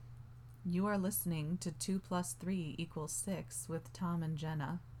You are listening to 2 plus 3 equals 6 with Tom and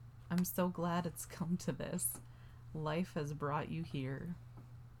Jenna. I'm so glad it's come to this. Life has brought you here.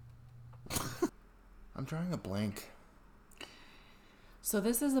 I'm drawing a blank. So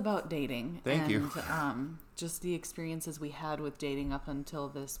this is about dating. Thank you. And just the experiences we had with dating up until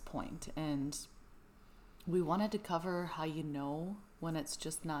this point. And we wanted to cover how you know when it's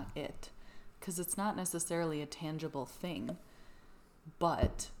just not it. Because it's not necessarily a tangible thing.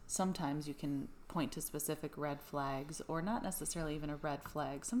 But sometimes you can point to specific red flags, or not necessarily even a red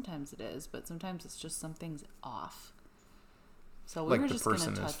flag. Sometimes it is, but sometimes it's just something's off. So we Like were the just going to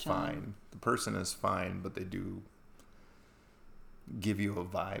person is touch fine. on... The person is fine, but they do give you a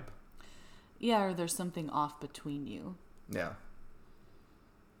vibe. Yeah, or there's something off between you. Yeah.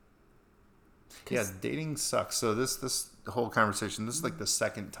 Yeah, dating sucks. So this whole conversation, this is like the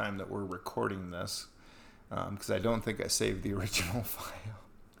second time that we're recording this, because I don't think I saved the original file,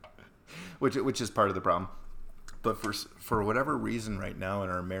 which is part of the problem. But for whatever reason, right now in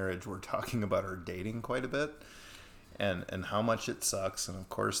our marriage, we're talking about our dating quite a bit, and how much it sucks. And of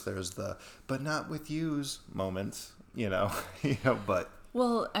course, there's the "but not with you's" moments, But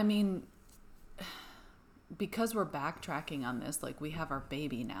Well, I mean, because we're backtracking on this, like we have our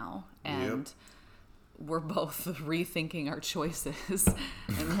baby now, and we're both rethinking our choices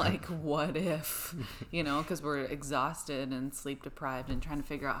and like, what if, because we're exhausted and sleep deprived and trying to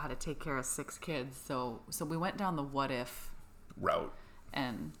figure out how to take care of 6 kids. So we went down the what if route,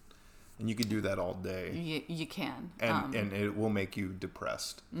 and you could do that all day, you can, and it will make you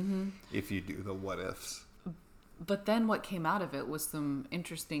depressed if you do the what ifs. But then what came out of it was some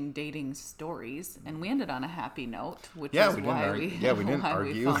interesting dating stories, and we ended on a happy note, which is why we didn't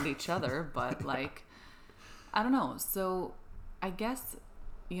argue. We found each other. But like, I don't know. So I guess,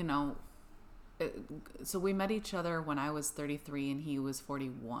 so we met each other when I was 33 and he was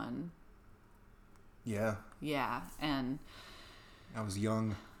 41. Yeah. Yeah, and I was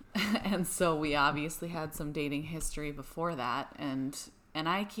young. And so we obviously had some dating history before that, and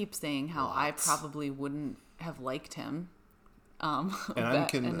I keep saying how I probably wouldn't have liked him. And I'm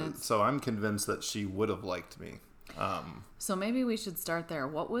convinced that she would have liked me. So maybe we should start there.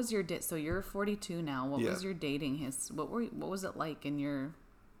 What was your so you're 42 now. What was your dating history? What was it like in your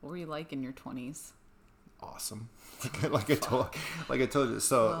 20s? Awesome. like I told you.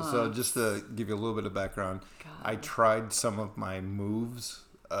 So just to give you a little bit of background, God. I tried some of my moves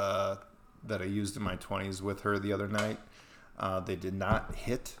that I used in my 20s with her the other night. They did not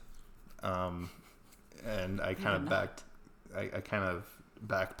hit. And I kind of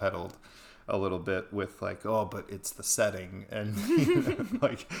backpedaled a little bit with like, oh, but it's the setting, and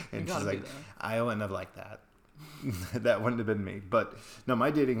and she's like, I wouldn't have liked that. That wouldn't have been me. But no, my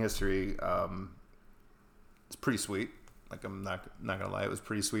dating history, it's pretty sweet. Like, I'm not gonna lie, it was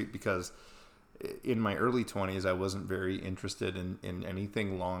pretty sweet because in my early 20s, I wasn't very interested in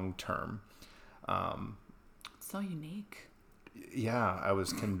anything long term. So unique. Yeah, I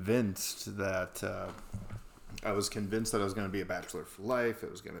was convinced that I was going to be a bachelor for life.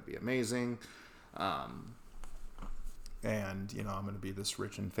 It was going to be amazing, and I'm going to be this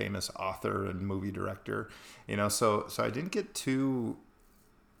rich and famous author and movie director. So I didn't get too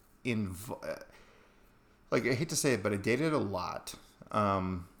like, I hate to say it, but I dated a lot,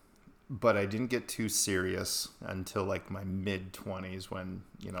 but I didn't get too serious until like my mid-20s when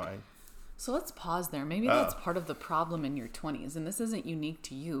I. So let's pause there. Maybe that's part of the problem in your 20s. And this isn't unique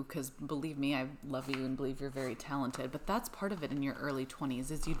to you because, believe me, I love you and believe you're very talented. But that's part of it in your early 20s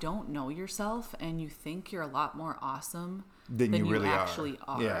is you don't know yourself and you think you're a lot more awesome than you really actually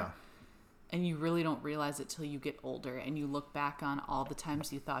are. Yeah. And you really don't realize it till you get older and you look back on all the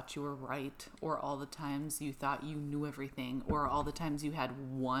times you thought you were right, or all the times you thought you knew everything, or all the times you had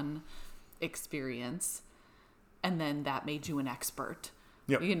one experience and then that made you an expert.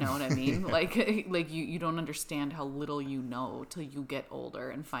 Yep. You know what I mean? Yeah. Like you don't understand how little you know till you get older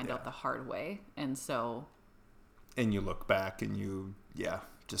and find out the hard way. And you look back and you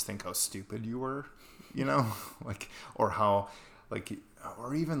just think how stupid you were, or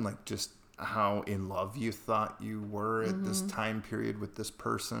even like just how in love you thought you were at this time period with this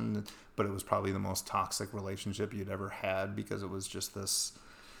person, but it was probably the most toxic relationship you'd ever had because it was just this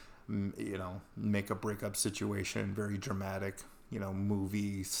make a breakup situation, very dramatic,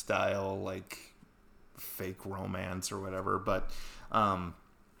 movie style, like fake romance or whatever. But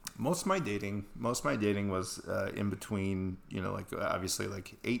most of my dating was in between, obviously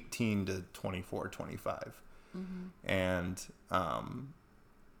like 18 to 24, 25. And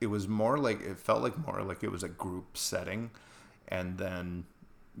it felt like more like it was a group setting. And then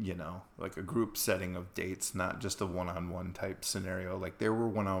like a group setting of dates, not just a one-on-one type scenario. Like there were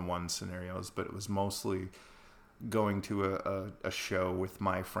one-on-one scenarios, but it was mostly going to a show with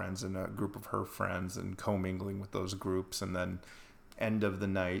my friends and a group of her friends and commingling with those groups, and then end of the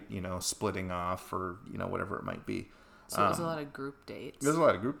night, splitting off or, whatever it might be. So it was a lot of group dates. It was a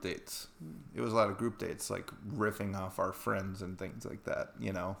lot of group dates. It was a lot of group dates, like riffing off our friends and things like that,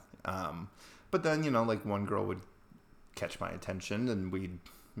 But then, like one girl would catch my attention and we'd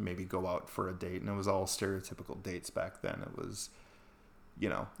maybe go out for a date, and it was all stereotypical dates back then. It was,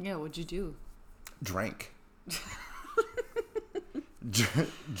 Yeah, what'd you do? Drank.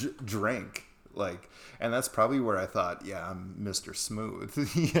 Drank. Like, and that's probably where I thought, yeah, I'm Mr. Smooth,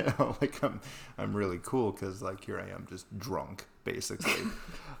 like I'm really cool because like here I am just drunk basically.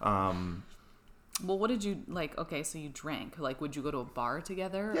 Well, what did you like? Okay, so you drank. Like, would you go to a bar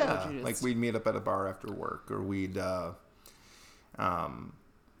together? Yeah, or would you just... like we'd meet up at a bar after work, or we'd, go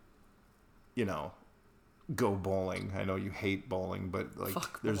bowling. I know you hate bowling, but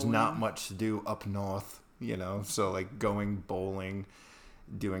like there's bowling. not much to do up north, so like going bowling,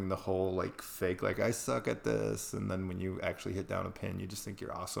 doing the whole like fake, like I suck at this, and then when you actually hit down a pin, you just think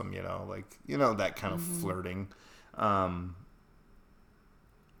you're awesome, that kind of flirting.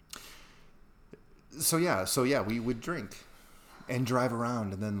 So yeah, we would drink and drive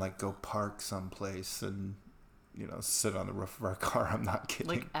around and then like go park someplace and sit on the roof of our car. I'm not kidding.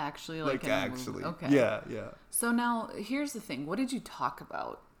 Like actually, like actually. Okay. Yeah. So now here's the thing. What did you talk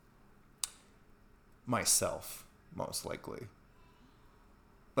about? Myself, most likely.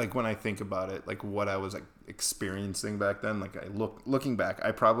 Like when I think about it, like what I was like experiencing back then, like looking back,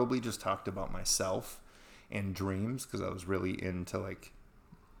 I probably just talked about myself and dreams because I was really into like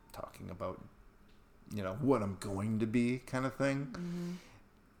talking about, what I'm going to be kind of thing. Mm-hmm.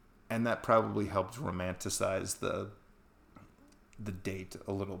 And that probably helped romanticize the date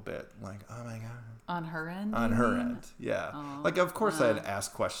a little bit. Like, oh my God. On her end? On her end, yeah. Oh, like, of course, I'd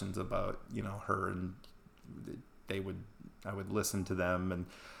ask questions about, her, and I would listen to them,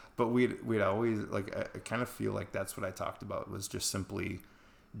 but we'd always, like, I kind of feel like that's what I talked about was just simply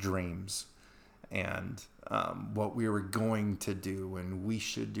dreams and what we were going to do, and we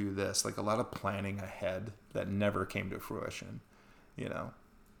should do this. Like a lot of planning ahead that never came to fruition,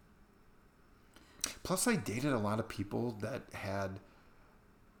 Plus, I dated a lot of people that had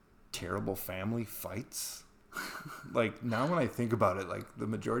terrible family fights. Like, now when I think about it, like, the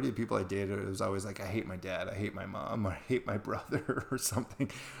majority of people I dated, it was always like, I hate my dad, I hate my mom, or I hate my brother, or something.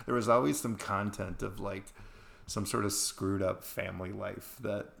 There was always some content of, like, some sort of screwed up family life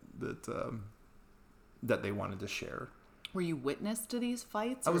that they wanted to share. Were you witness to these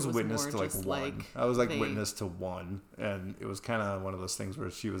fights? I was witness to like one. Like I was like witness to one, and it was kind of one of those things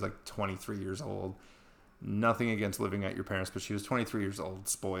where she was like 23 years old. Nothing against living at your parents, but she was 23 years old,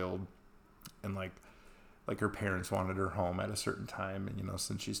 spoiled, and like her parents wanted her home at a certain time, and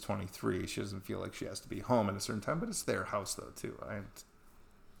since she's 23, she doesn't feel like she has to be home at a certain time, but it's their house though too.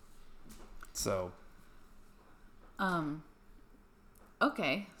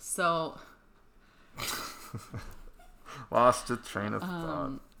 Okay, so. Lost a train of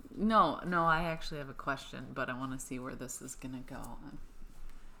thought. No, I actually have a question, but I want to see where this is going to go.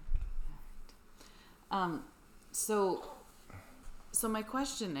 So my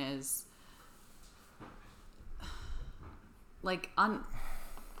question is, like,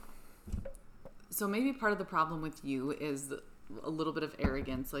 so maybe part of the problem with you is a little bit of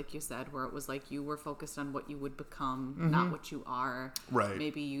arrogance, like you said, where it was like you were focused on what you would become, not what you are. Right.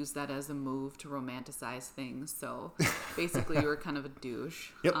 Maybe use that as a move to romanticize things. So basically you were kind of a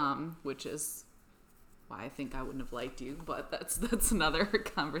douche. Yep. Which is why I think I wouldn't have liked you, but that's another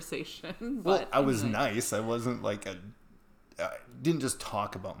conversation. Well, but I was nice. I wasn't like I didn't just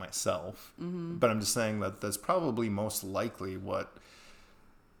talk about myself, but I'm just saying that that's probably most likely what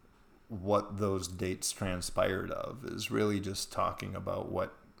those dates transpired of, is really just talking about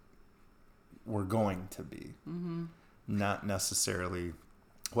what we're going to be, not necessarily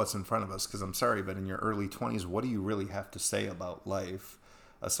what's in front of us. Because I'm sorry, but in your early 20s, what do you really have to say about life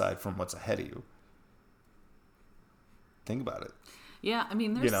aside from what's ahead of you? Think about it. Yeah, I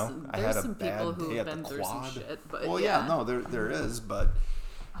mean, there's some people who have been through some shit, but there is, but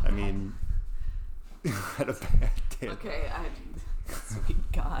I mean, I had a bad day. Okay,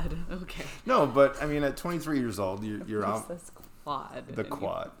 sweet God. Okay. No, but I mean, at 23 years old, you're out. This quad. The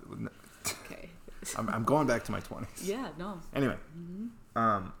quad. Okay. I'm going back to my 20s. Yeah. No. Anyway,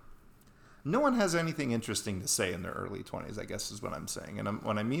 no one has anything interesting to say in their early 20s, I guess is what I'm saying. And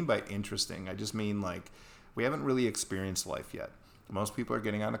what I mean by interesting, I just mean like we haven't really experienced life yet. Most people are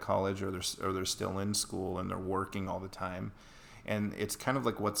getting out of college, or they're still in school and they're working all the time. And it's kind of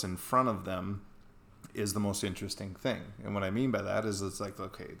like what's in front of them is the most interesting thing. And what I mean by that is it's like,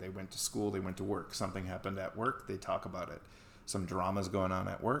 okay, they went to school, they went to work, something happened at work, they talk about it. Some drama's going on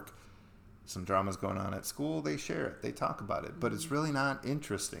at work, some drama's going on at school, they share it, they talk about it. But it's really not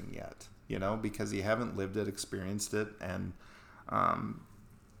interesting yet, because you haven't lived it, experienced it, and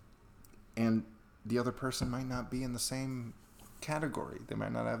the other person might not be in the same category. They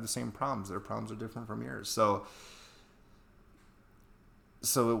might not have the same problems. Their problems are different from yours. So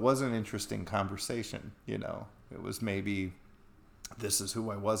it was an interesting conversation, It was maybe, this is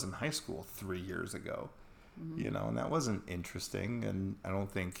who I was in high school 3 years ago, and that wasn't interesting. And I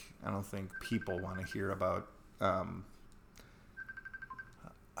don't think people want to hear about,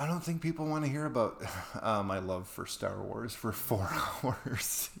 my love for Star Wars for 4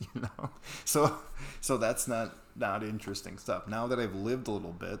 hours, So that's not interesting stuff. Now that I've lived a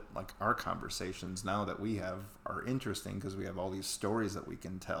little bit, like our conversations now that we have are interesting because we have all these stories that we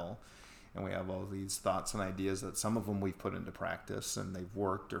can tell, and we have all these thoughts and ideas that some of them we've put into practice and they've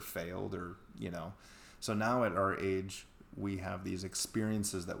worked or failed or, So now at our age, we have these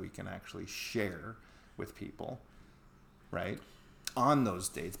experiences that we can actually share with people, right? On those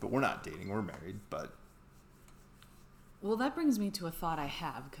dates, but we're not dating, we're married, but... Well, that brings me to a thought I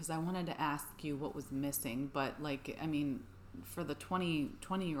have, because I wanted to ask you what was missing, but for the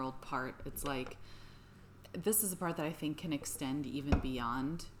 20-year-old part, it's like, this is a part that I think can extend even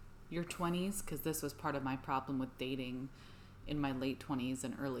beyond your 20s, because this was part of my problem with dating in my late 20s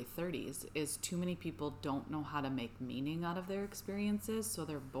and early 30s, is too many people don't know how to make meaning out of their experiences, so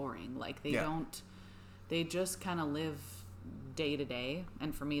they're boring. Like, they just kind of live day to day,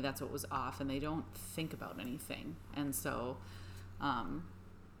 and for me that's what was off, and they don't think about anything. And so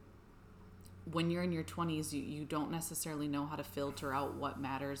when you're in your 20s, you don't necessarily know how to filter out what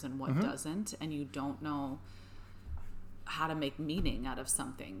matters and what doesn't, and you don't know how to make meaning out of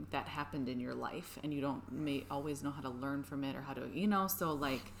something that happened in your life, and you may always know how to learn from it or how to so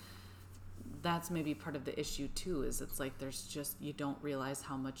like that's maybe part of the issue too, is it's like there's just, you don't realize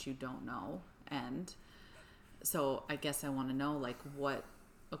how much you don't know. And so I guess I want to know, like,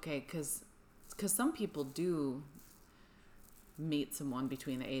 because some people do meet someone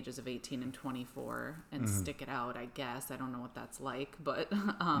between the ages of 18 and 24 and stick it out, I guess. I don't know what that's like, but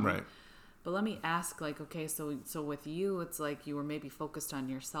right. But let me ask, like, okay, so with you, it's like you were maybe focused on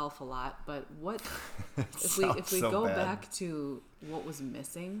yourself a lot, but what if we go back to what was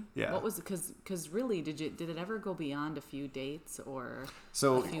missing? Yeah. What was, because really, did it ever go beyond a few dates or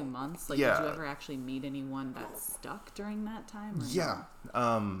a few months? Like, yeah. Did you ever actually meet anyone that stuck during that time? Or yeah.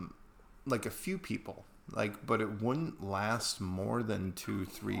 Like a few people, but it wouldn't last more than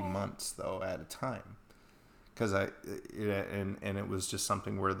 2-3 months though at a time. Because it was just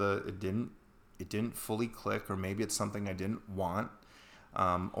something where it didn't fully click, or maybe it's something I didn't want,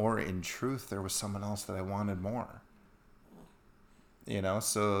 or in truth there was someone else that I wanted more.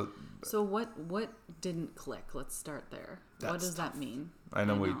 So what didn't click? Let's start there. What does that mean? I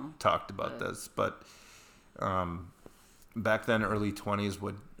know we talked about this, but back then, early 20s,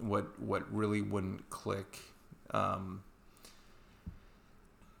 what really wouldn't click.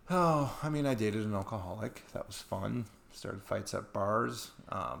 I dated an alcoholic. That was fun. Started fights at bars.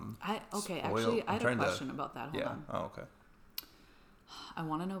 I had a question about that. Hold on. Oh, okay. I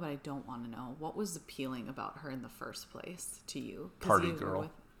want to know, but I don't want to know. What was appealing about her in the first place to you? Party girl.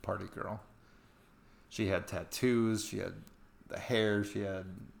 She had tattoos. She had the hair. She had,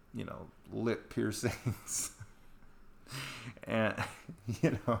 lip piercings. And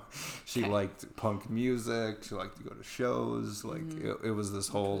she liked punk music. She liked to go to shows. Like it was this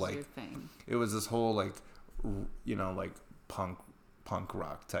whole thing. It was this whole punk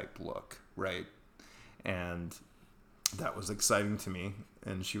rock type look, right? And that was exciting to me.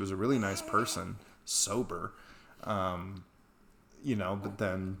 And she was a really nice person, sober, But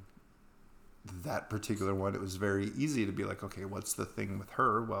then that particular one, it was very easy to be like, okay, what's the thing with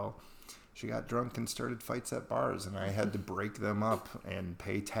her? Well, she got drunk and started fights at bars, and I had to break them up and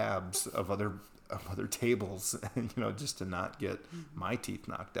pay tabs of other tables, just to not get my teeth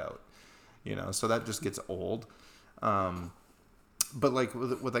knocked out, So that just gets old. But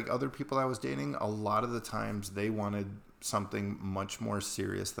with other people I was dating, a lot of the times they wanted something much more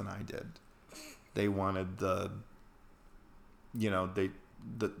serious than I did. They wanted the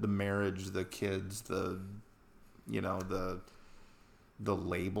marriage, the kids, the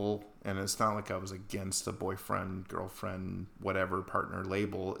label. And it's not like I was against a boyfriend, girlfriend, whatever partner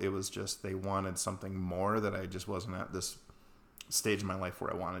label. It was just they wanted something more that I just wasn't at this stage in my life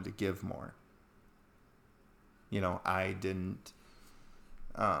where I wanted to give more.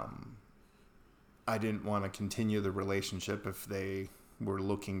 I I didn't want to continue the relationship if they were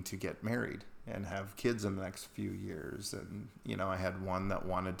looking to get married and have kids in the next few years. And, I had one that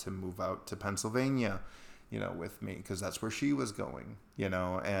wanted to move out to Pennsylvania, with me because that's where she was going,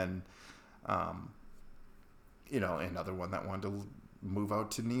 and, another one that wanted to move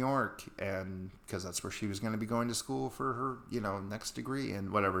out to New York and because that's where she was going to be going to school for her, next degree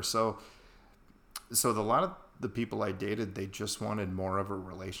and whatever. So a lot of the people I dated, they just wanted more of a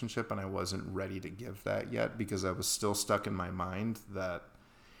relationship, and I wasn't ready to give that yet because I was still stuck in my mind that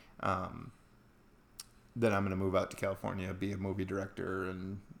I'm going to move out to California, be a movie director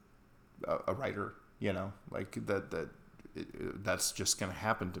and a writer, like that's just going to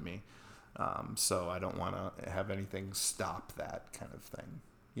happen to me. So I don't want to have anything stop that kind of thing,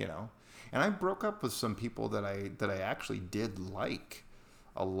 And I broke up with some people that I actually did like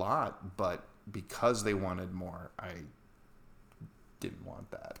a lot, but because they wanted more, I didn't want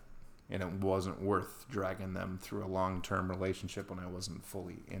that. And it wasn't worth dragging them through a long-term relationship when I wasn't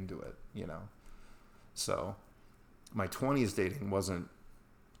fully into it, So my 20s dating wasn't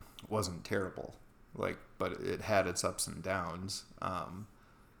terrible, but it had its ups and downs.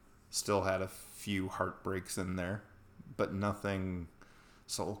 Still had a few heartbreaks in there, but nothing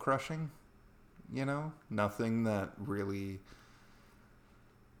soul-crushing, Nothing that really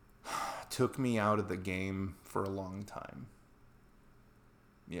took me out of the game for a long time,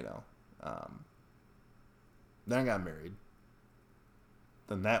 Then I got married.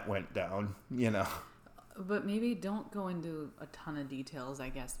 Then that went down, But maybe don't go into a ton of details, I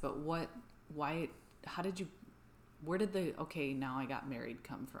guess. But where did the, okay, now I got married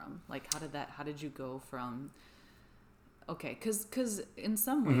come from? Like, how did you go from, okay, because in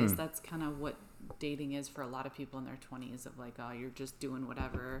some ways that's kind of what dating is for a lot of people in their 20s of like, oh, you're just doing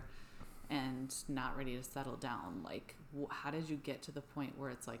whatever and not ready to settle down. Like, how did you get to the point where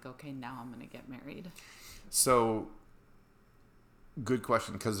it's like, okay, now I'm going to get married? So, good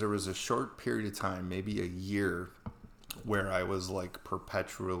question, because there was a short period of time, maybe a year, where I was like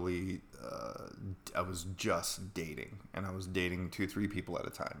perpetually, I was just dating, and I was dating 2-3 people at a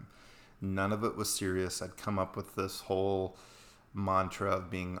time. None of it was serious. I'd come up with this whole mantra of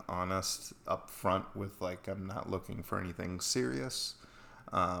being honest up front with like, I'm not looking for anything serious.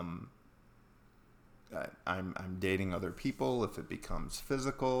 I'm dating other people. If it becomes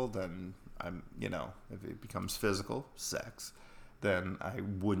physical, then if it becomes physical, sex, then I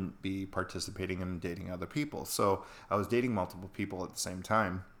wouldn't be participating in dating other people. So I was dating multiple people at the same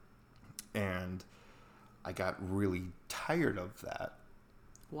time, and I got really tired of that.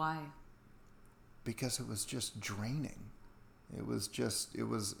 Why? Because it was just draining. It was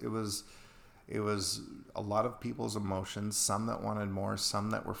a lot of people's emotions, some that wanted more,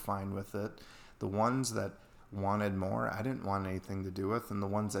 some that were fine with it. The ones that wanted more, I didn't want anything to do with, and the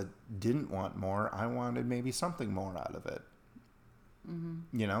ones that didn't want more, I wanted maybe something more out of it.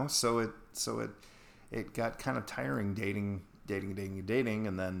 Mm-hmm. So it got kind of tiring dating,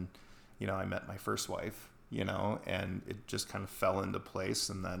 and then, I met my first wife, and it just kind of fell into place,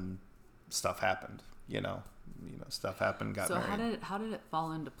 and then stuff happened, stuff happened, got married. So how did it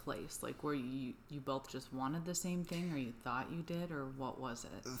fall into place? Like, were you both just wanted the same thing, or you thought you did, or what was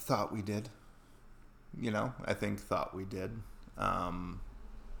it? Thought we did. I think thought we did.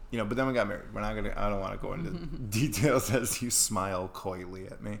 But then we got married. I don't want to go into details as you smile coyly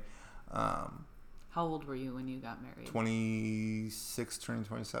at me. How old were you when you got married? 26, turning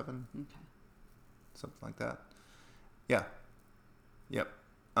 27. Okay. Something like that. Yeah. Yep.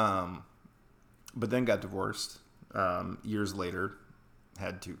 But then got divorced. Years later,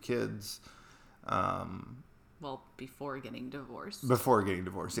 had 2 kids. Well, before getting divorced. Before getting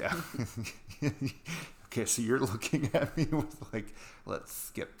divorced, yeah. Okay, so you're looking at me with like, let's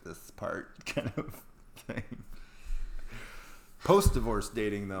skip this part kind of thing. Post-divorce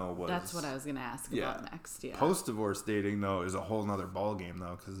dating, though, was... That's what I was going to ask about next, yeah. Post-divorce dating, though, is a whole nother ballgame,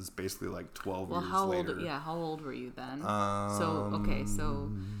 though, because it's basically like 12 years later. How old were you then?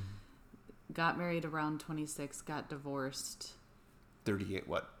 So got married around 26, got divorced. 38,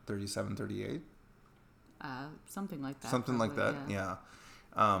 what? 37, 38? Something like that. Something probably, like that,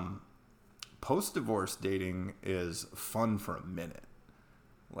 yeah. Post-divorce dating is fun for a minute.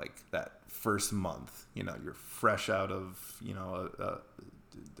 Like that first month, you're fresh out of,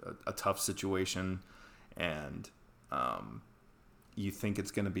 a tough situation, and you think it's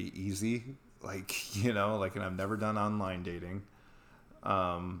going to be easy. And I've never done online dating.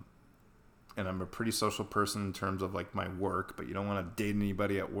 And I'm a pretty social person in terms of like my work, but you don't want to date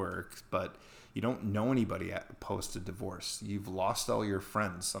anybody at work, but you don't know anybody post a divorce. You've lost all your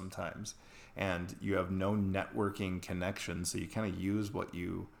friends sometimes, and you have no networking connection. So you kind of use what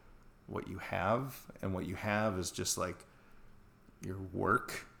you what you have, and what you have is just like your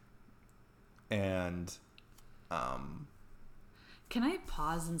work. And can I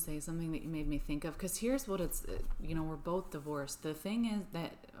pause and say something that you made me think of? Because here's what it's, we're both divorced. The thing is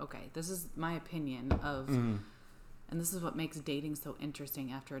that, okay, this is my opinion of, and this is what makes dating so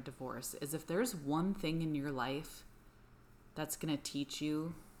interesting after a divorce, is if there's one thing in your life that's going to teach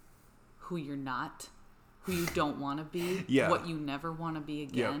you who you're not, who you don't want to be, what you never want to be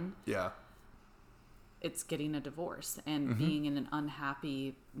again. It's getting a divorce and being in an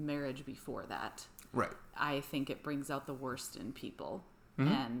unhappy marriage before that. Right. I think it brings out the worst in people.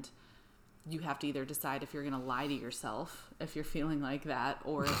 And you have to either decide if you're going to lie to yourself, if you're feeling like that,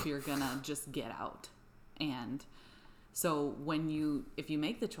 or if you're going to just get out. And so if you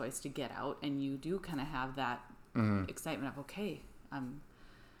make the choice to get out and you do kind of have that excitement of, okay,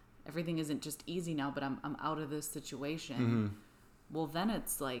 everything isn't just easy now, but I'm out of this situation. Well, then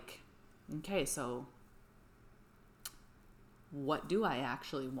it's like, okay, so what do I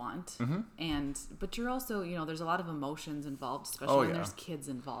actually want? But you're also, there's a lot of emotions involved, especially when there's kids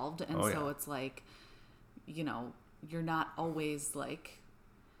involved. And it's like, you're not always like,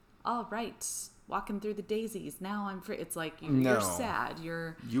 all right, walking through the daisies. Now I'm free. It's like you're sad.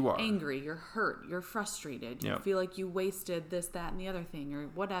 You are angry. You're hurt. You're frustrated. You feel like you wasted this, that, and the other thing or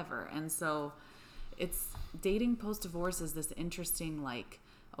whatever. And so it's dating post-divorce is this interesting, like,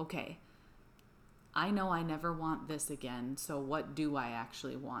 okay, I know I never want this again, so what do I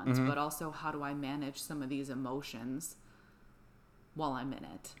actually want? But also, how do I manage some of these emotions while I'm in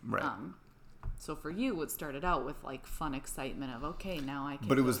it? Right. So for you, it started out with like fun excitement of, okay, now I can.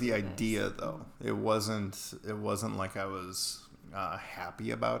 But it was the idea, though. It wasn't like I was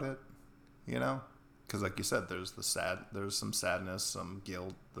happy about it, because like you said, there's some sadness, some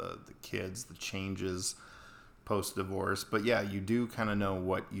guilt, the kids, the changes post-divorce. But yeah, you do kind of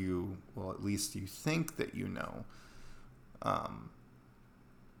know at least you think that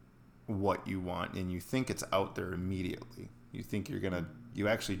what you want, and you think it's out there immediately. You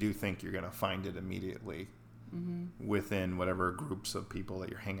actually do think you're gonna find it immediately within whatever groups of people that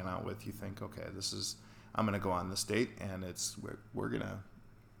you're hanging out with. You think, okay, I'm gonna go on this date, and it's gonna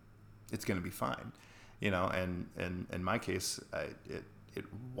be fine, And in my case, it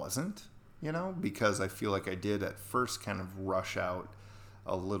wasn't. Because I feel like I did at first kind of rush out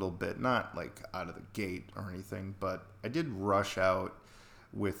a little bit, not like out of the gate or anything, but I did rush out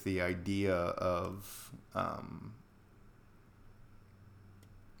with the idea of I'm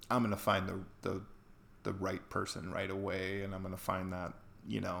going to find the right person right away, and I'm going to find that,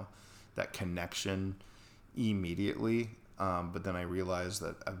 that connection immediately. But then I realized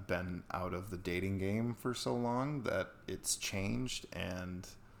that I've been out of the dating game for so long that it's changed, and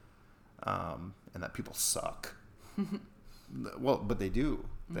that people suck. Well, but they do.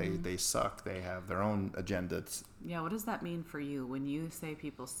 They suck. They have their own agendas. Yeah, what does that mean for you? When you say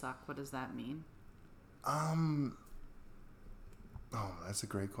people suck, what does that mean? Oh, that's a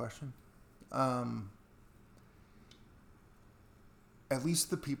great question. At least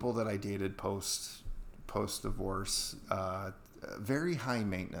the people that I dated post-divorce, very high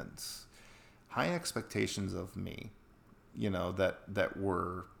maintenance, high expectations of me, that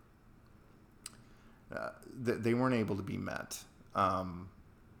were... they weren't able to be met.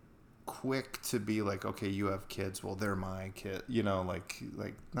 Quick to be like, okay, you have kids. Well, they're my kid.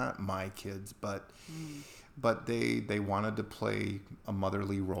 Like not my kids, but they wanted to play a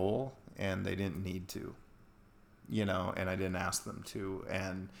motherly role, and they didn't need to. And I didn't ask them to,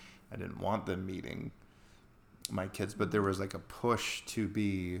 and I didn't want them meeting my kids. But there was like a push to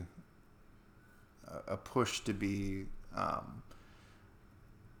be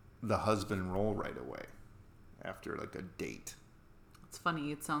the husband role right away after like a date. It's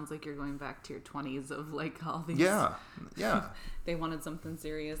funny. It sounds like you're going back to your 20s of like all these. Yeah. They wanted something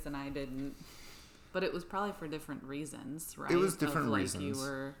serious and I didn't. But it was probably for different reasons, right? It was different reasons. You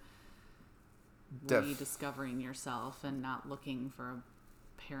were rediscovering yourself and not looking for a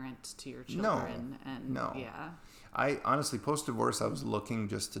parent to your children. No. Yeah. I honestly, post-divorce, I was looking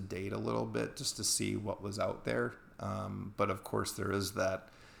just to date a little bit, just to see what was out there. But of course, there is that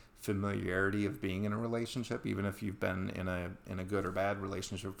familiarity of being in a relationship, even if you've been in a good or bad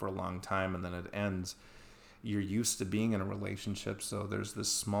relationship for a long time and then it ends. You're used to being in a relationship, so there's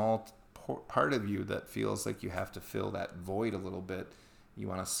this small part of you that feels like you have to fill that void a little bit. You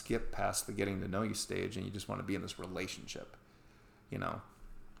want to skip past the getting to know you stage, and you just want to be in this relationship,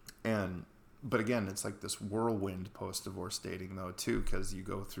 But again, it's like this whirlwind post-divorce dating, though, too, because you're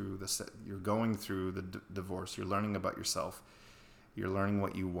going through the divorce. You're learning about yourself. You're learning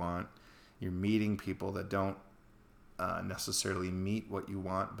what you want. You're meeting people that don't necessarily meet what you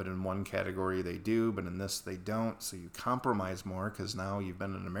want, but in one category they do, but in this they don't. So you compromise more because now you've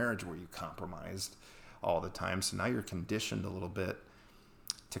been in a marriage where you compromised all the time. So now you're conditioned a little bit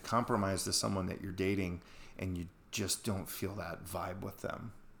to compromise to someone that you're dating, and you just don't feel that vibe with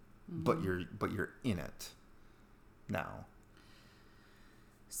them. Mm-hmm. But you're in it now.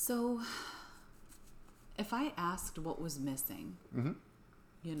 So if I asked what was missing, mm-hmm.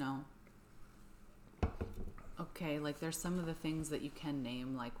 you know, okay, like there's some of the things that you can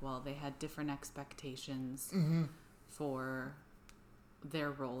name, like, well, they had different expectations mm-hmm. for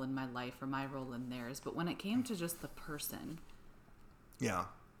their role in my life or my role in theirs. But when it came to just the person, yeah,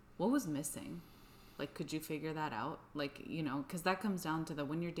 what was missing? Like, could you figure that out? Like, you know, because that comes down to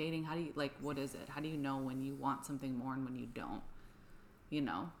when you're dating, how do you, like, what is it? How do you know when you want something more and when you don't? You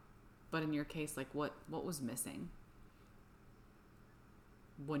know? But in your case, like, what was missing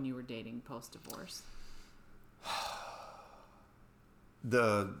when you were dating post-divorce?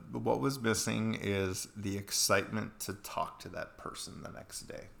 What was missing is the excitement to talk to that person the next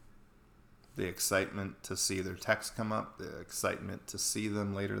day. The excitement to see their text come up, the excitement to see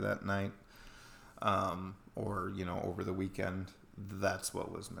them later that night, or, you know, over the weekend. That's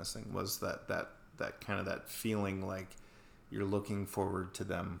what was missing, was that kind of that feeling like you're looking forward to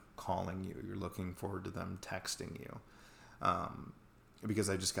them calling you. You're looking forward to them texting you. Because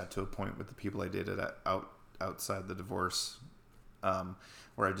I just got to a point with the people I dated outside the divorce,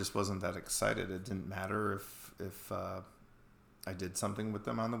 where I just wasn't that excited. It didn't matter if I did something with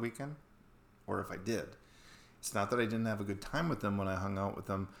them on the weekend, or if I did. It's not that I didn't have a good time with them when I hung out with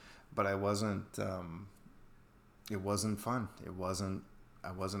them, but I wasn't. It wasn't fun.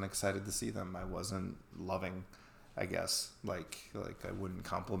 I wasn't excited to see them. I wasn't loving, I guess. Like I wouldn't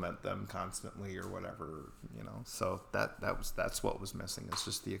compliment them constantly or whatever, you know. So that's what was missing. It's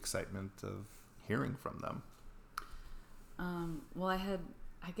just the excitement of hearing from them. Well, I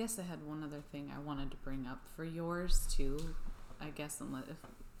guess I had one other thing I wanted to bring up for yours too. I guess if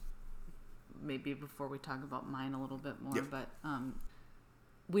maybe before we talk about mine a little bit more, yep. But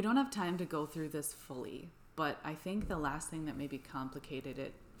we don't have time to go through this fully. But I think the last thing that maybe complicated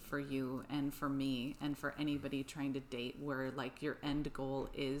it for you and for me and for anybody trying to date, where like your end goal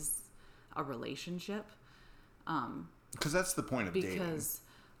is a relationship, because that's the point of dating.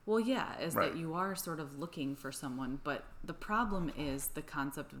 Well, yeah, is right. That you are sort of looking for someone, but the problem is the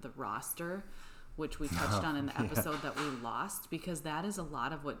concept of the roster, which we touched on in the episode that we lost, because that is a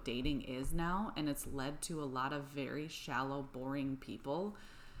lot of what dating is now, and it's led to a lot of very shallow, boring people,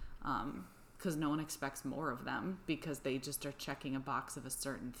 because no one expects more of them, because they just are checking a box of a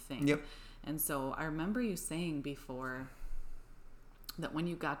certain thing. Yep. And so I remember you saying before that when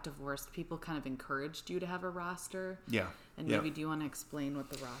you got divorced, people kind of encouraged you to have a roster. Yeah. And maybe do you want to explain what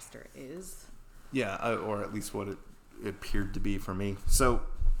the roster is? Yeah, or at least what it appeared to be for me. So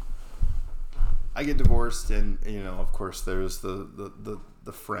I get divorced, and, you know, of course there's the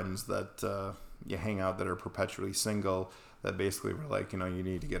friends that you hang out that are perpetually single, that basically were like, you know, you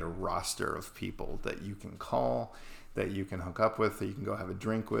need to get a roster of people that you can call, that you can hook up with, that you can go have a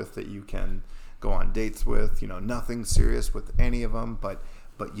drink with, that you can go on dates with, you know, nothing serious with any of them, but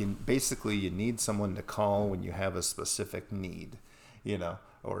you need someone to call when you have a specific need, you know,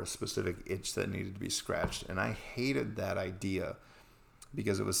 or a specific itch that needed to be scratched. And I hated that idea,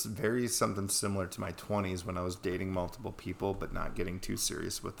 because it was very something similar to my 20s when I was dating multiple people but not getting too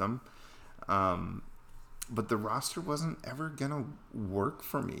serious with them. But the roster wasn't ever gonna work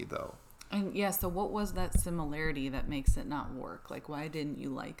for me, though. And yeah, so what was that similarity that makes it not work? Like, why didn't you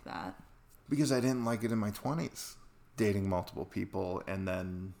like that? Because I didn't like it in my 20s, dating multiple people, and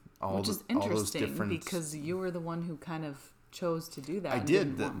then all those different... because you were the one who kind of chose to do that. I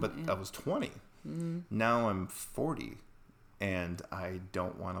did, but I was 20. Mm-hmm. Now I'm 40, and I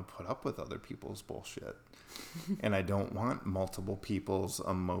don't want to put up with other people's bullshit. And I don't want multiple people's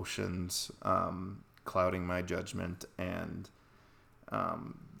emotions clouding my judgment and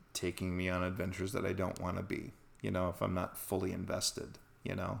taking me on adventures that I don't want to be, you know, if I'm not fully invested,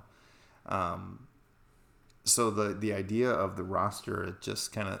 you know. So the idea of the roster, it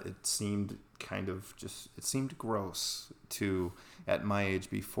seemed gross to, at my age,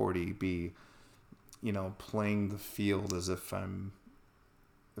 be 40, be, you know, playing the field as if I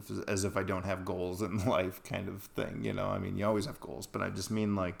don't have goals in life, kind of thing, you know. I mean, you always have goals, but I just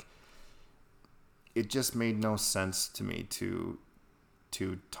mean, like, it just made no sense to me to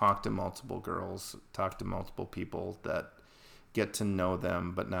talk to multiple girls, talk to multiple people, that get to know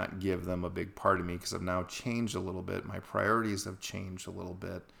them but not give them a big part of me, because I've now changed a little bit. My priorities have changed a little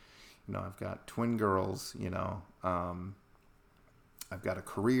bit. You know, I've got twin girls, you know, I've got a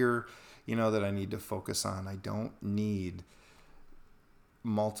career, that I need to focus on. I don't need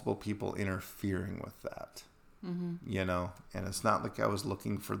multiple people interfering with that, and it's not like I was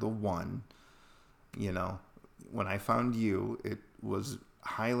looking for the one, when I found you, it was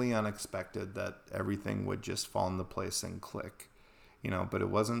highly unexpected that everything would just fall into place and click, but it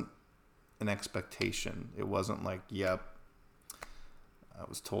wasn't an expectation. It wasn't like, yep, I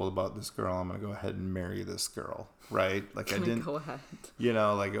was told about this girl, I'm going to go ahead and marry this girl, right? Like I didn't go ahead.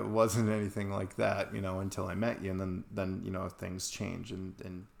 Like it wasn't anything like that, until I met you, and then things change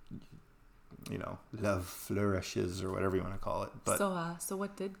and love flourishes, or whatever you want to call it. But so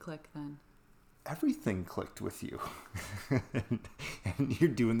what did click then? Everything clicked with you. and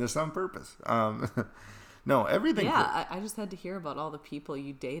you're doing this on purpose. No, everything. Yeah, I just had to hear about all the people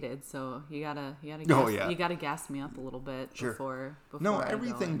you dated, so you gotta gas me up a little bit before. No,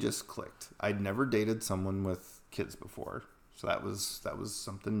 everything just clicked. I'd never dated someone with kids before, so that was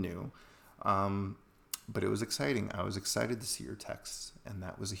something new. But it was exciting. I was excited to see your texts, and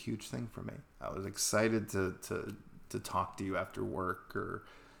that was a huge thing for me. I was excited to talk to you after work or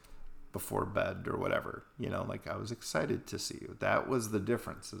before bed or whatever, like I was excited to see you. That was the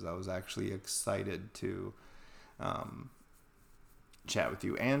difference, is I was actually excited to chat with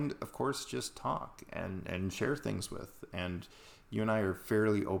you, and of course just talk and share things with. And you and I are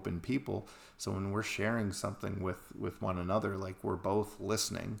fairly open people, so when we're sharing something with one another, like we're both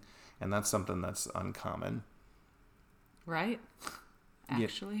listening, and that's something that's uncommon, right?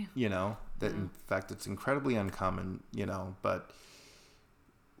 Actually, that in fact it's incredibly uncommon, but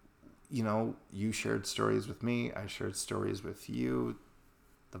you shared stories with me. I shared stories with you.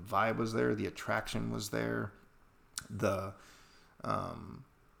 The vibe was there. The attraction was there. I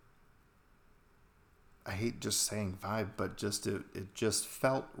hate just saying vibe, but just it just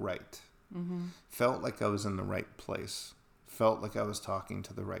felt right. Mm-hmm. Felt like I was in the right place. Felt like I was talking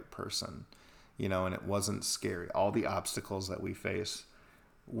to the right person, and it wasn't scary. All the obstacles that we face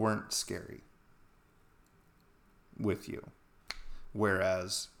weren't scary with you.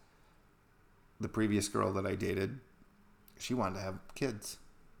 Whereas the previous girl that I dated, she wanted to have kids.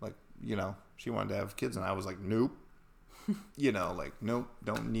 Like, she wanted to have kids. And I was like, nope. Nope,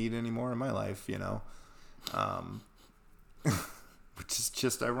 don't need any more in my life, which is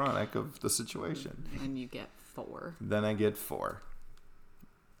just ironic of the situation. And you get 4. Then I get 4.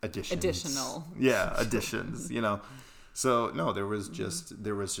 Additional. Yeah, additions, So, no, there was just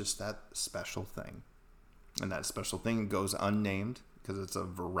that special thing. And that special thing goes unnamed, because it's a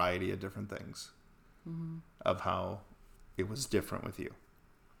variety of different things of how it was different with you.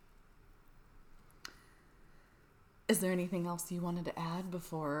 Is there anything else you wanted to add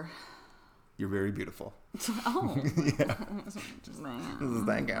before? You're very beautiful. Oh. Yeah.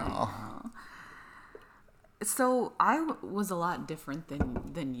 Thank you. So I was a lot different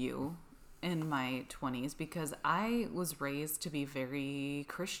than you in my 20s, because I was raised to be very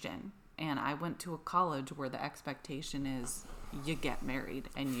Christian. And I went to a college where the expectation is you get married,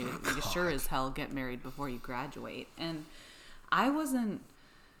 and you sure as hell get married before you graduate. And I wasn't...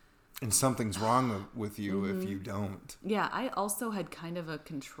 And something's wrong with you if you don't. Yeah, I also had kind of a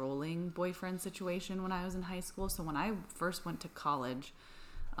controlling boyfriend situation when I was in high school. So when I first went to college,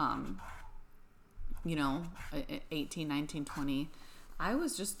 18, 19, 20, I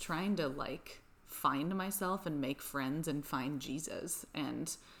was just trying to find myself and make friends and find Jesus.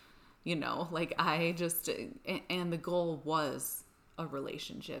 And and the goal was a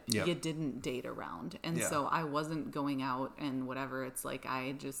relationship. Yep. You didn't date around. And so I wasn't going out and whatever. It's like,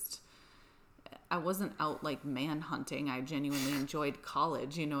 I wasn't out man hunting. I genuinely enjoyed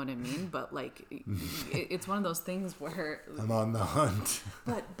college, you know what I mean? But it's one of those things where I'm on the hunt.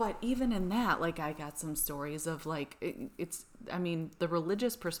 But even in that, I got some stories of the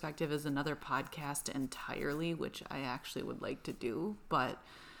religious perspective is another podcast entirely, which I actually would like to do, but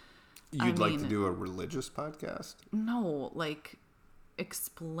You'd like to do a religious podcast? No,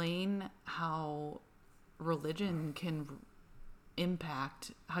 explain how religion can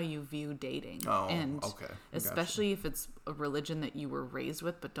impact how you view dating. Oh, and okay. Especially if it's a religion that you were raised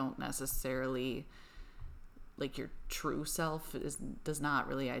with, but don't necessarily, your true self does not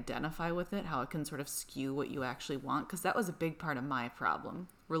really identify with it, how it can sort of skew what you actually want. Because that was a big part of my problem.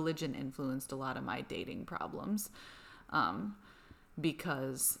 Religion influenced a lot of my dating problems.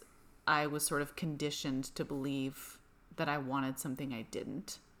 Because I was sort of conditioned to believe that I wanted something I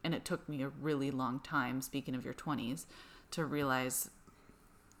didn't. And it took me a really long time, speaking of your 20s, to realize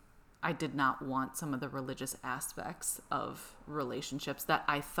I did not want some of the religious aspects of relationships that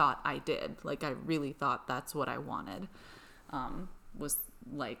I thought I did. I really thought that's what I wanted.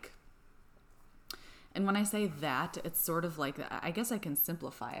 And when I say that, it's sort of like, I guess I can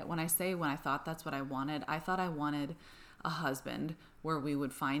simplify it. When I thought that's what I thought I wanted a husband where we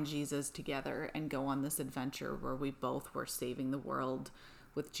would find Jesus together and go on this adventure where we both were saving the world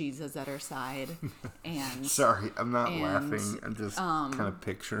with Jesus at our side. And sorry, I'm not laughing. I'm just kind of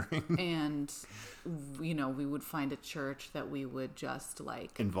picturing. And, you know, we would find a church that we would just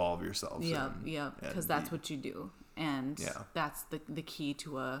like involve yourselves in. Yeah, because that's what you do. And that's the key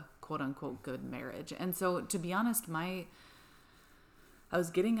to a quote-unquote good marriage. And so, to be honest, I was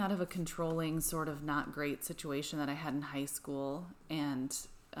getting out of a controlling, sort of not great situation that I had in high school. And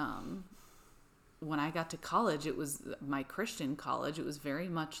when I got to college, it was my Christian college. It was very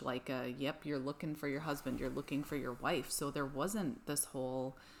much like you're looking for your husband, you're looking for your wife. So there wasn't this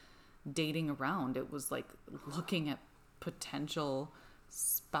whole dating around. It was like looking at potential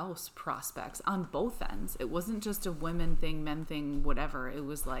spouse prospects on both ends. It wasn't just a women thing, men thing, whatever. It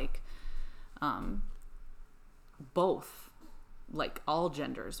was like both, like all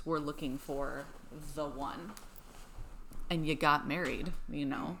genders were looking for the one, and you got married, you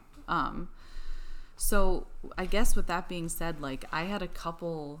know. So I guess with that being said, like I had a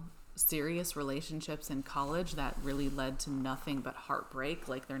couple serious relationships in college that really led to nothing but heartbreak.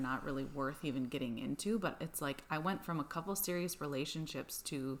 Like they're not really worth even getting into, but it's like I went from a couple serious relationships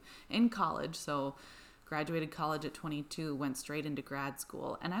in college. So graduated college at 22, went straight into grad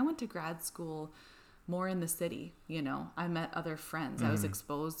school, and I went to grad school more in the city. You know, I met other friends. I was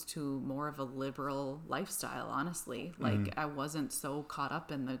exposed to more of a liberal lifestyle, honestly. Like I wasn't so caught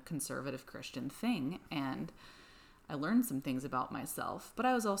up in the conservative Christian thing, and I learned some things about myself, but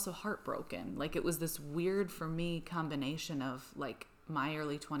I was also heartbroken. Like it was this weird for me combination of like my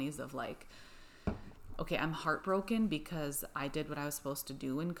early 20s of like, okay, I'm heartbroken because I did what I was supposed to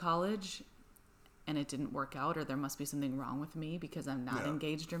do in college and it didn't work out, or there must be something wrong with me because I'm not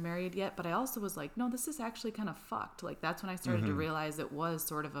engaged or married yet. But I also was like, no, this is actually kind of fucked. Like that's when I started to realize it was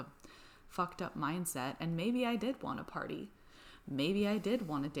sort of a fucked up mindset, and maybe I did want to party. Maybe I did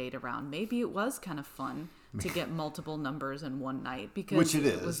want to date around. Maybe it was kind of fun to get multiple numbers in one night, because which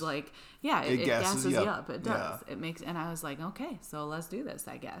it was like, it gasses you up. It does. Yeah. It makes, and I was like, okay, so let's do this,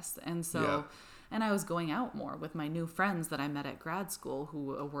 I guess. And so, and I was going out more with my new friends that I met at grad school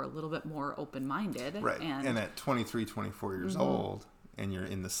who were a little bit more open-minded. Right. And at 23, 24 years old, and you're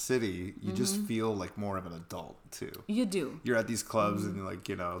in the city, you just feel like more of an adult too. You do. You're at these clubs and like,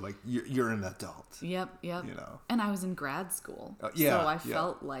 you know, like you're an adult. Yep. You know. And I was in grad school. So I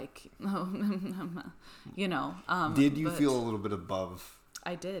felt like, you know. Did you feel a little bit above?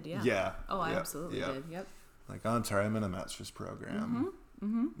 I did, yeah. Yeah. Oh, I absolutely did. Yep. Like, oh, I'm sorry, I'm in a master's program.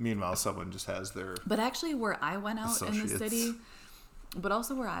 Meanwhile, someone just has their But actually where I went out in the city... But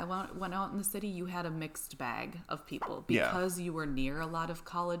also where I went out in the city, you had a mixed bag of people because you were near a lot of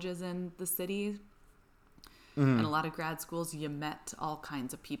colleges in the city and a lot of grad schools. You met all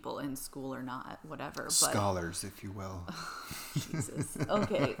kinds of people in school or not, whatever. But, scholars, if you will. Jesus.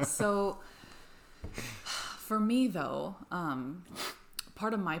 Okay, so for me though,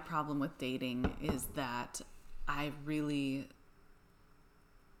 part of my problem with dating is that I really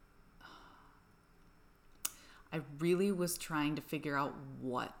was trying to figure out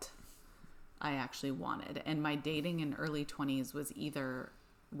what I actually wanted. And my dating in early 20s was either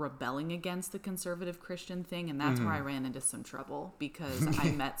rebelling against the conservative Christian thing, and that's where I ran into some trouble, because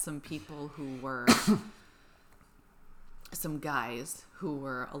I met some people who were some guys who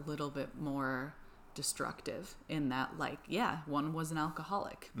were a little bit more destructive in that, like, one was an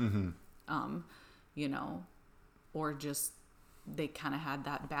alcoholic, you know, or just they kind of had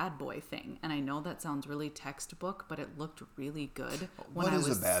that bad boy thing. And I know that sounds really textbook, but it looked really good when I was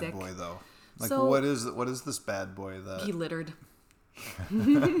sick. What is a bad boy though? Like, so, what is this bad boy that he littered?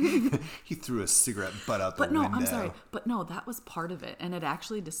 He threw a cigarette butt out the window. But no, I'm sorry. But no, that was part of it, and it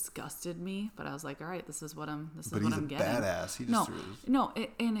actually disgusted me. But I was like, all right, this is what I'm getting. But he's a badass. He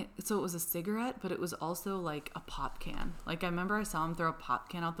just so it was a cigarette, but it was also like a pop can. Like I remember I saw him throw a pop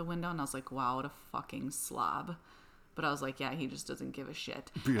can out the window, and I was like, wow, what a fucking slob. But I was like, he just doesn't give a shit.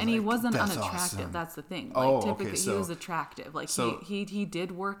 And he wasn't unattractive. Awesome. That's the thing. Like, typically, he was attractive. Like, he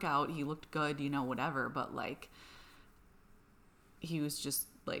did work out. He looked good, you know, whatever. But, like, he was just,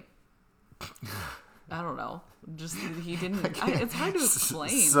 like, I don't know. Just, he didn't. It's hard to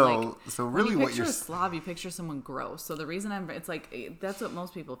explain. So really when you picture a slob, you picture someone gross. So the reason it's like, that's what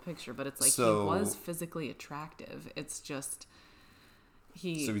most people picture. But it's like, he was physically attractive. It's just... So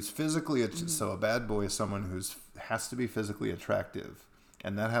he's physically so a bad boy is someone who's has to be physically attractive,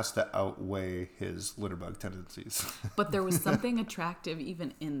 and that has to outweigh his litterbug tendencies. But there was something attractive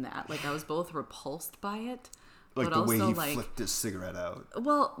even in that. Like I was both repulsed by it, Like but the way also, he like, flicked his cigarette out.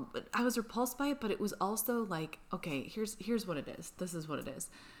 well, I was repulsed by it, but it was also like, okay, here's what it is. This is what it is.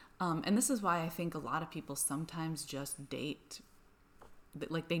 And this is why I think a lot of people sometimes just date,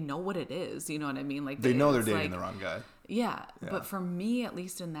 like, they know what it is. You know what I mean? Like, They know they're it's dating like, the wrong guy. Yeah, Yeah. but for me, at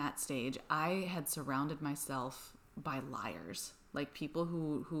least in that stage, I had surrounded myself by liars, like people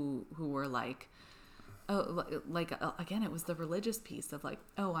who were like, oh, like again, it was the religious piece of like,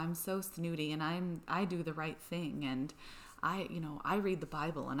 oh, I'm so snooty and I do the right thing and I read the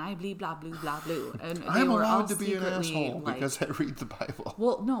Bible and I blah blah blah blah blah. And they I'm were all allowed to be an secretly, asshole like, because I read the Bible.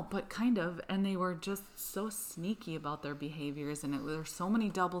 well, no, but kind of, and they were just so sneaky about their behaviors, and there were so many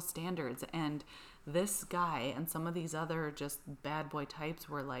double standards. And this guy and some of these other just bad boy types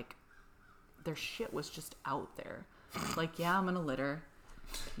were like, their shit was just out there. Like, yeah, I'm gonna litter.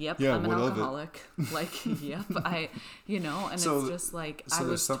 Yep, Yeah, I'm an what of it? alcoholic. Like, yep, and So- it's just like so I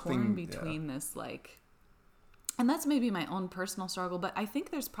there's was something- torn between this, like, and that's maybe my own personal struggle, but I think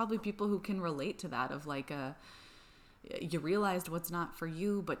there's probably people who can relate to that of like you realized what's not for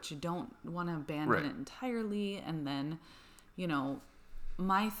you, but you don't want to abandon Right. it entirely. And then,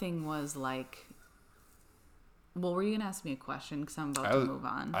 my thing was like, well, were you going to ask me a question? Because I'm about to move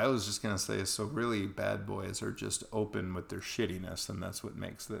on. I was just going to say, so really bad boys are just open with their shittiness, and that's what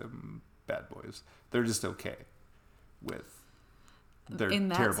makes them bad boys. They're just okay with their in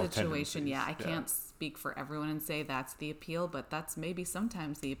that terrible situation, tendencies. yeah, I can't speak for everyone and say that's the appeal, but that's maybe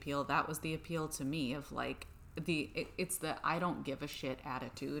sometimes the appeal. That was the appeal to me of like it's the I don't give a shit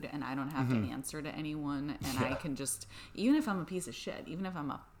attitude, and I don't have to answer to anyone, and I can just, even if I'm a piece of shit, even if I'm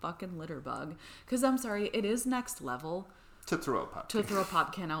a fucking litter bug, because I'm sorry, it is next level To throw a pop to throw a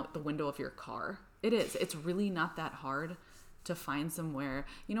pop can out the window of your car. It is. It's really not that hard to find somewhere.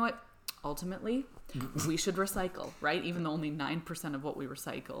 You know what? Ultimately, we should recycle, right? Even though only 9% of what we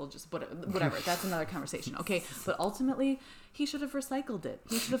recycle, just whatever. That's another conversation. Okay, but ultimately, he should have recycled it.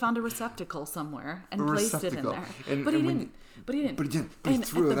 He should have found a receptacle somewhere and placed it in there. But he didn't. But he He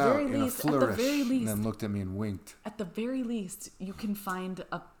threw it out in a at the flourish very and least, then looked at me and winked. at the very least, you can find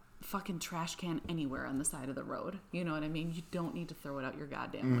a fucking trash can anywhere on the side of the road. You know what I mean? You don't need to throw it out your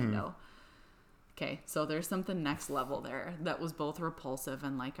goddamn window. Okay, so there's something next level there that was both repulsive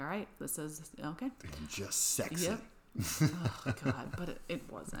and like, all right, this is okay. And just sexy. Yep. Oh God, but it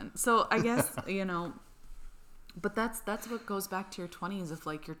wasn't. So I guess but that's what goes back to your 20s. If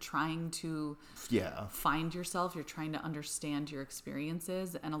like you're trying to find yourself, you're trying to understand your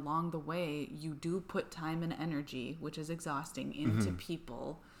experiences, and along the way you do put time and energy, which is exhausting, into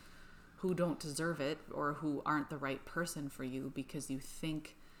people who don't deserve it or who aren't the right person for you because you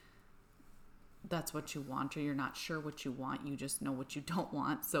think that's what you want, or you're not sure what you want, you just know what you don't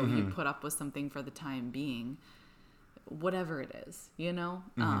want, so you put up with something for the time being, whatever it is,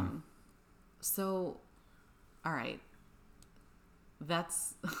 so all right,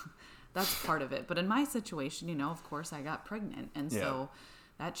 that's part of it. But in my situation, of course I got pregnant, and so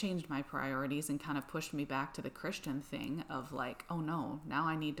that changed my priorities and kind of pushed me back to the Christian thing of like, oh no, now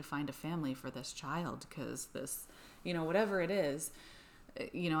I need to find a family for this child, because this, whatever it is, I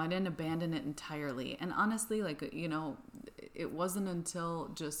didn't abandon it entirely. And honestly, like, it wasn't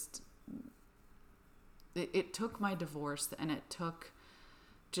until just, it took my divorce and it took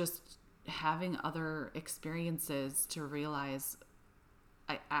just having other experiences to realize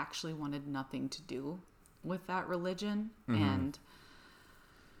I actually wanted nothing to do with that religion, and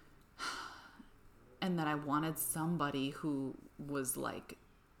that I wanted somebody who was like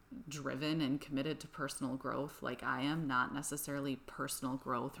driven and committed to personal growth like I am, not necessarily personal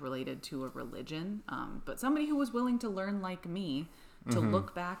growth related to a religion, but somebody who was willing to learn like me, to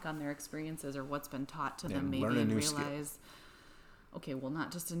look back on their experiences or what's been taught to them, maybe, and realize, okay, well,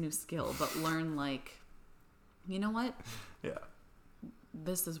 not just a new skill, but learn like, you know what? Yeah.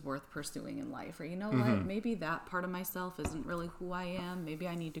 This is worth pursuing in life, or what, maybe that part of myself isn't really who I am. Maybe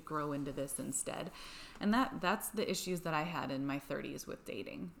I need to grow into this instead. And that's the issues that I had in my 30s with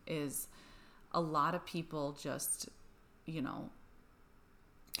dating, is a lot of people just,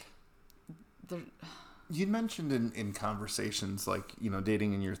 they're... You mentioned in conversations like,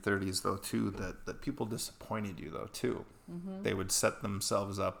 dating in your 30s, though, too, that people disappointed you, though, too. They would set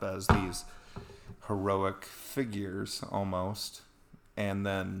themselves up as these heroic figures, almost, and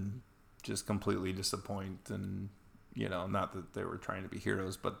then just completely disappoint. And, not that they were trying to be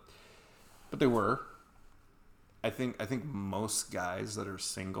heroes, but they were. I think most guys that are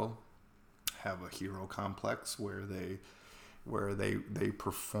single have a hero complex where they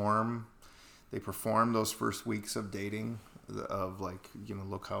perform those first weeks of dating, of like,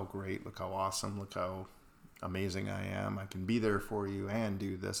 look how great, look how awesome, look how amazing I am. I can be there for you and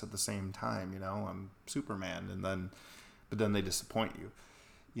do this at the same time. I'm Superman. But then they disappoint you.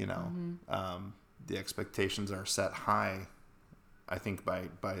 The expectations are set high, I think, by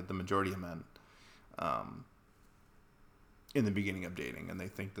the majority of men in the beginning of dating, and they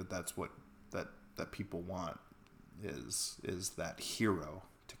think that that's what that people want is that hero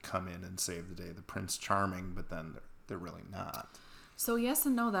to come in and save the day, the Prince Charming, but then they're really not. So yes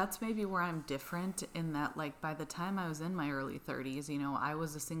and no, that's maybe where I'm different in that, like, by the time I was in my early 30s, I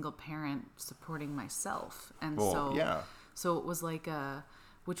was a single parent supporting myself. And so it was like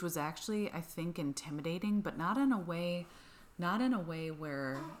which was actually, I think, intimidating, but not in a way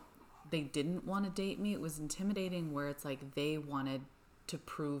where they didn't want to date me. It was intimidating where it's like they wanted to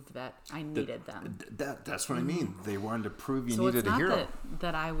prove that I needed them. That's what I mean. They wanted to prove you so needed a hero. So it's not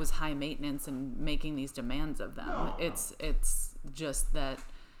that I was high maintenance and making these demands of them. No. It's just that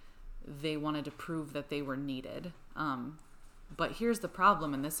they wanted to prove that they were needed. But here's the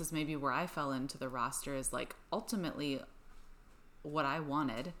problem, and this is maybe where I fell into the roster, is like ultimately what I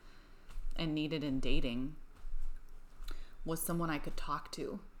wanted and needed in dating was someone I could talk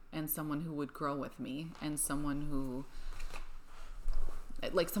to, and someone who would grow with me, and someone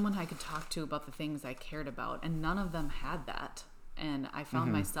I could talk to about the things I cared about. And none of them had that. And I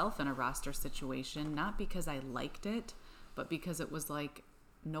found myself in a roster situation, not because I liked it, but because it was like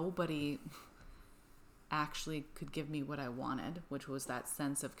nobody actually could give me what I wanted, which was that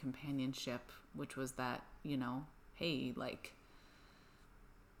sense of companionship, which was that, hey, like,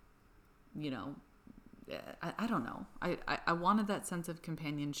 I don't know. I wanted that sense of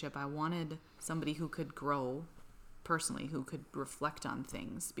companionship. I wanted somebody who could grow personally, who could reflect on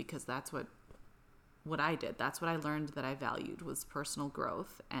things, because that's what I did. That's what I learned that I valued, was personal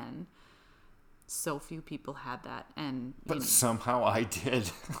growth, and so few people had that. But somehow I did.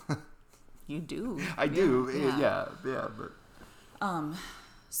 You do. I do. Yeah. But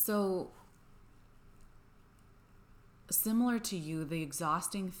so similar to you, the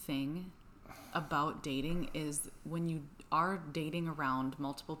exhausting thing about dating is when you are dating around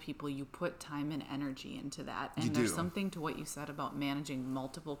multiple people, you put time and energy into that. And there's something to what you said about managing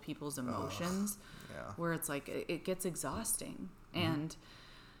multiple people's emotions, where it's like it gets exhausting. And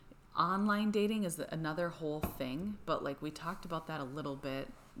online dating is another whole thing, but like we talked about that a little bit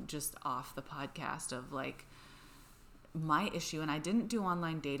just off the podcast of like my issue. And I didn't do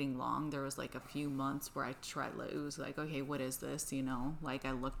online dating long. There was like a few months where I tried, it was like, okay, what is this? Like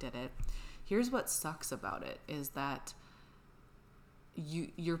I looked at it. Here's what sucks about it is that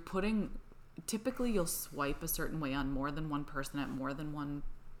you're putting, typically you'll swipe a certain way on more than one person at more than one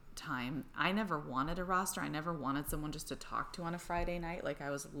time. I never wanted a roster. I never wanted someone just to talk to on a Friday night. Like I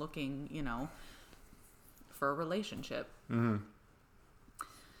was looking, for a relationship.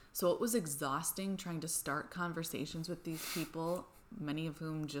 So it was exhausting trying to start conversations with these people, many of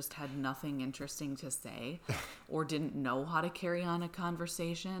whom just had nothing interesting to say or didn't know how to carry on a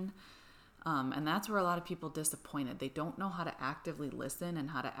conversation. And that's where a lot of people disappointed. They don't know how to actively listen and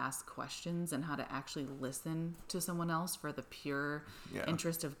how to ask questions and how to actually listen to someone else for the pure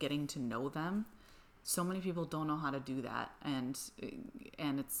interest of getting to know them. So many people don't know how to do that, and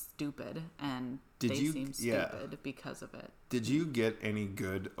it's stupid, and seem stupid because of it. Did you get any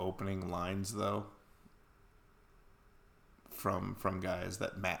good opening lines though from guys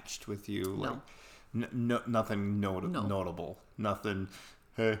that matched with you? Like nothing notable. Nothing.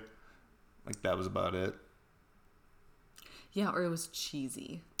 Hey. Like that was about it. Yeah, or it was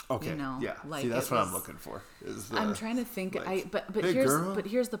cheesy. Okay. Yeah. Like see, that's what I'm looking for. I'm trying to think. Like, but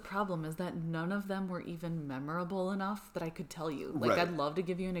here's the problem is that none of them were even memorable enough that I could tell you. Like I'd love to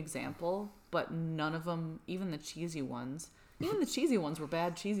give you an example, but none of them, even the cheesy ones. Even the cheesy ones were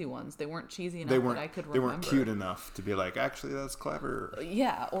bad cheesy ones. They weren't cheesy enough that I could remember. They weren't cute enough to be like, actually, that's clever.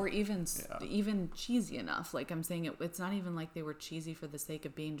 Yeah, or even cheesy enough. Like I'm saying, it's not even like they were cheesy for the sake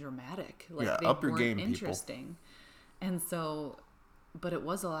of being dramatic. Like they up your weren't game, interesting. People. And so, but it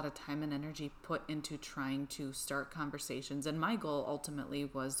was a lot of time and energy put into trying to start conversations. And my goal ultimately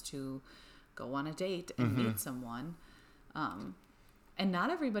was to go on a date and meet someone. And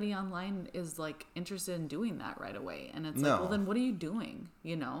not everybody online is like interested in doing that right away. And it's like, well, then what are you doing?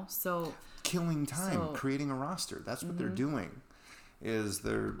 So killing time, creating a roster. That's what they're doing. Is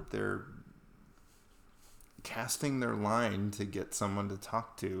they're casting their line to get someone to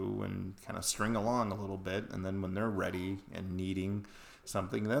talk to and kind of string along a little bit. And then when they're ready and needing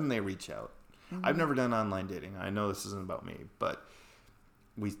something, then they reach out. I've never done online dating. I know this isn't about me, but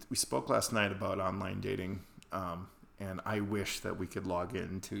we spoke last night about online dating. And I wish that we could log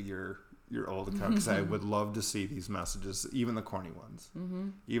into your old account because I would love to see these messages, even the corny ones,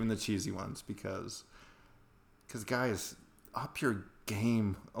 even the cheesy ones, because Because guys, up your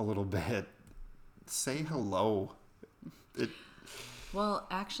game a little bit. Say hello. Well,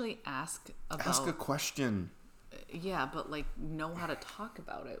 actually ask a question. Yeah, but like know how to talk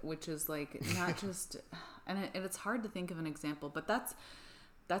about it, which is like not just, and it's hard to think of an example, but that's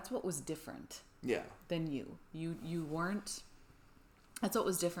what was different. Yeah. Than you. You weren't. That's what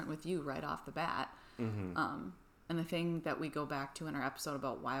was different with you right off the bat. Mm-hmm. And the thing that we go back to in our episode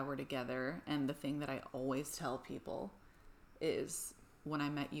about why we're together, and the thing that I always tell people is, when I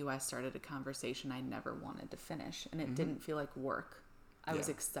met you, I started a conversation I never wanted to finish, and it didn't feel like work. I was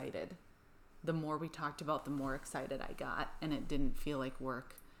excited. The more we talked about, the more excited I got, and it didn't feel like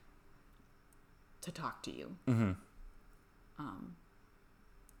work to talk to you. Mm-hmm.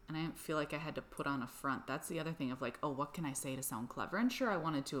 And I didn't feel like I had to put on a front. That's the other thing of like, oh, what can I say to sound clever? And sure, I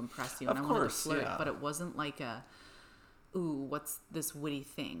wanted to impress you, and I wanted to flirt, but it wasn't like a, ooh, what's this witty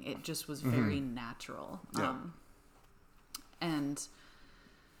thing? It just was very natural. Yeah. And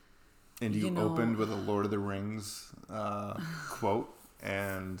you opened with a Lord of the Rings quote,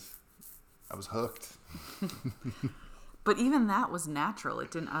 and I was hooked. But even that was natural.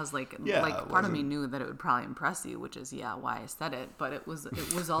 It didn't. I was like part of me knew that it would probably impress you, which is why I said it. But it was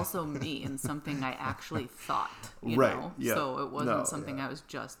also me and something I actually thought. You know? Yeah. So it wasn't something I was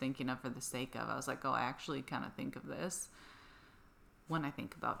just thinking of for the sake of. I was like, oh, I actually kind of think of this when I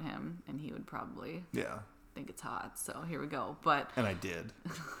think about him, and he would probably think it's hot. So here we go. And I did.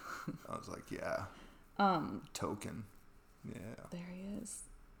 I was like, yeah. Token. Yeah. There he is.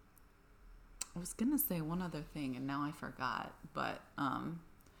 I was gonna say one other thing, and now I forgot. But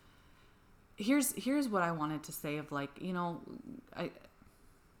here's what I wanted to say. Of like, I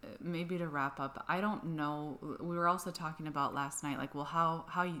maybe to wrap up. I don't know. We were also talking about last night. Like, well,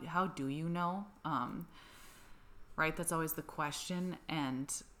 how do you know? Right. That's always the question. And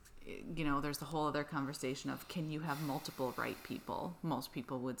there's the whole other conversation of, can you have multiple right people? Most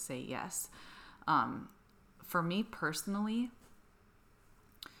people would say yes. For me personally,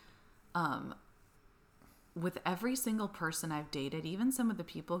 with every single person I've dated, even some of the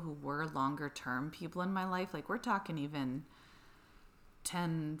people who were longer term people in my life, like we're talking even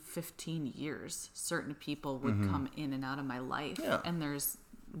 10, 15 years, certain people would come in and out of my life. Yeah. And there's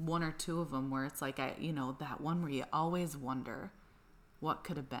one or two of them where it's like, that one where you always wonder what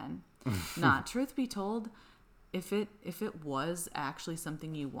could have been. Truth be told, if it was actually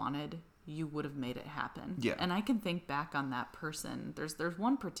something you wanted, you would have made it happen. Yeah. And I can think back on that person. There's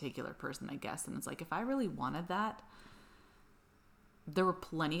one particular person, I guess, and it's like, if I really wanted that, there were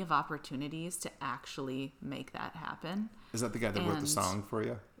plenty of opportunities to actually make that happen. Is that the guy that wrote the song for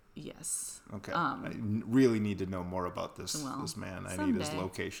you? Yes. Okay. I really need to know more about this man. I need his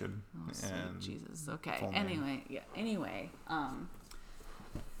location. Oh, and Jesus. Okay. Anyway.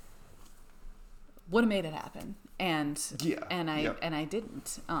 Would have made it happen, and I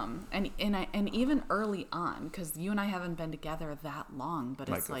didn't. And even early on, because you and I haven't been together that long, but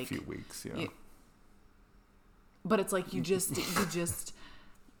it's like a few weeks, yeah. But it's like you just.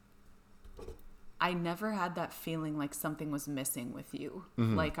 I never had that feeling like something was missing with you.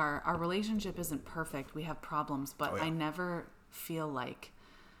 Mm-hmm. Like our relationship isn't perfect. We have problems, but I never feel like,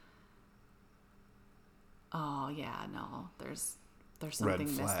 oh yeah, no, there's something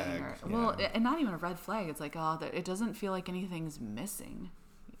missing. And not even a red flag. It's like, it doesn't feel like anything's missing.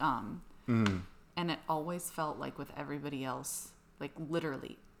 And it always felt like with everybody else, like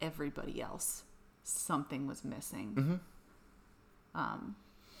literally everybody else, something was missing. Mm-hmm.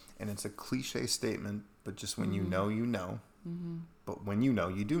 And it's a cliche statement, but just when you know, you know. Mm-hmm. But when you know,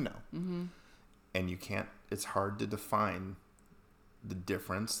 you do know. Mm-hmm. And you can't, it's hard to define the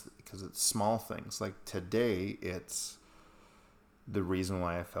difference because it's small things. Like today, it's the reason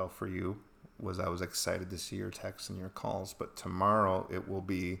why I fell for you was I was excited to see your texts and your calls. But tomorrow, it will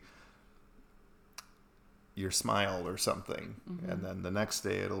be your smile or something. Mm-hmm. And then the next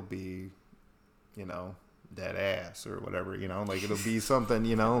day, it'll be, that ass or whatever, like it'll be something,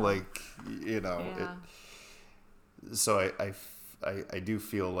 so I do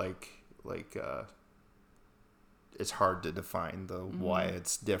feel like it's hard to define why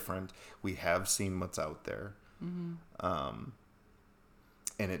it's different. We have seen what's out there. Mm-hmm.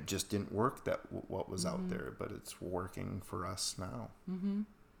 And it just didn't work what was out there, but it's working for us now. Mm-hmm.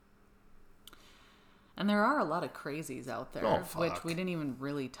 And there are a lot of crazies out there, which we didn't even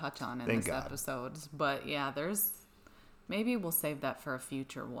really touch on in this episode. But yeah, maybe we'll save that for a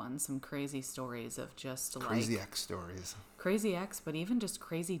future one. Some crazy stories of just crazy ex stories. Crazy ex, but even just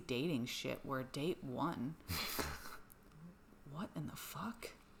crazy dating shit where date one. What in the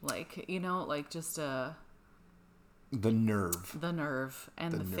fuck? Like, just The nerve.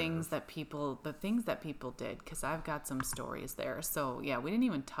 And the things that people did, because I've got some stories there. So yeah, we didn't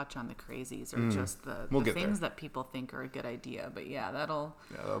even touch on the crazies or just the things that people think are a good idea. But yeah, that'll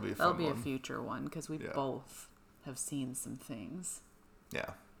be a future one, because we both have seen some things. Yeah.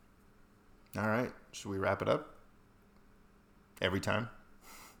 All right. Should we wrap it up? Every time?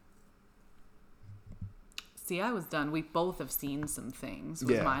 See, I was done. We both have seen some things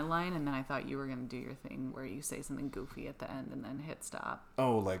with my line, and then I thought you were going to do your thing where you say something goofy at the end and then hit stop.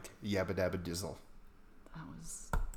 Oh, like yabba dabba dizzle.